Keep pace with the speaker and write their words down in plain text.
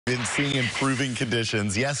Been seeing improving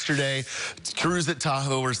conditions. Yesterday, crews at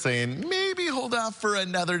Tahoe were saying maybe hold off for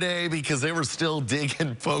another day because they were still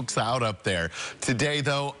digging folks out up there. Today,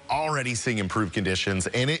 though, already seeing improved conditions,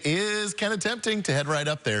 and it is kind of tempting to head right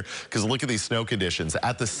up there because look at these snow conditions.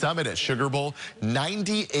 At the summit at Shrable,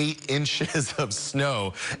 98 inches of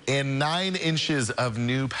snow and 9 inches of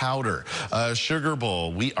new powder.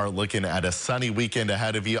 Shrable, we are looking at a sunny weekend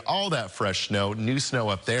ahead of you. All that fresh snow, new snow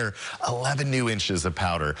up there, 11 new inches of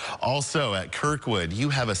powder. Also at Kirkwood, you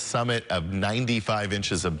have a summit of 95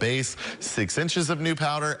 inches of base, 6 inches of new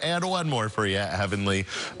powder, and one more for you at Heavenly.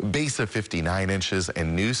 Base of 59 inches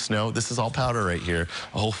and new snow. This is all powder right here,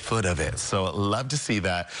 a whole foot of it. So love to see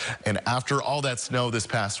that. And after all that snow this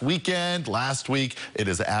past weekend, last week, it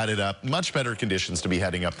has added up. Much better conditions to be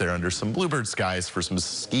heading up there under some bluebird skies for some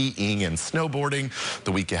skiing and snowboarding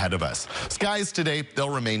the week ahead of us. Skies today, they'll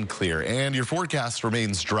remain clear, and your forecast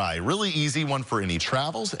remains dry. Really easy one for any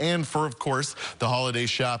travel. And for, of course, the holiday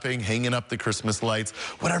shopping, hanging up the Christmas lights,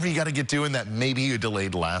 whatever you got to get doing that maybe you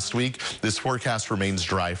delayed last week, this forecast remains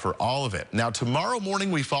dry for all of it. Now, tomorrow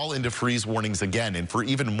morning, we fall into freeze warnings again, and for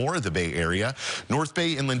even more of the Bay Area, North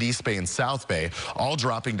Bay, Inland East Bay, and South Bay, all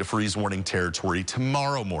dropping to freeze warning territory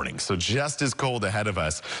tomorrow morning. So just as cold ahead of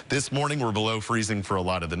us. This morning, we're below freezing for a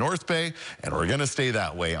lot of the North Bay, and we're going to stay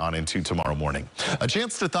that way on into tomorrow morning. A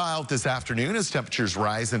chance to thaw out this afternoon as temperatures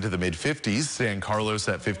rise into the mid-50s. San Carlos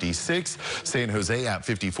at 56, San Jose at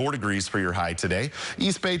 54 degrees for your high today.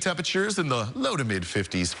 East Bay temperatures in the low to mid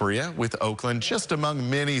 50s for you, with Oakland just among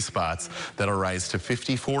many spots that'll rise to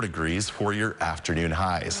 54 degrees for your afternoon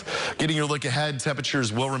highs. Getting your look ahead,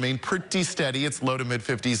 temperatures will remain pretty steady. It's low to mid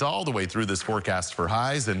 50s all the way through this forecast for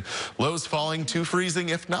highs, and lows falling to freezing,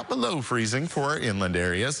 if not below freezing, for our inland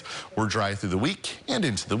areas. We're dry through the week and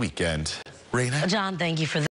into the weekend. Raina? John, thank you for that.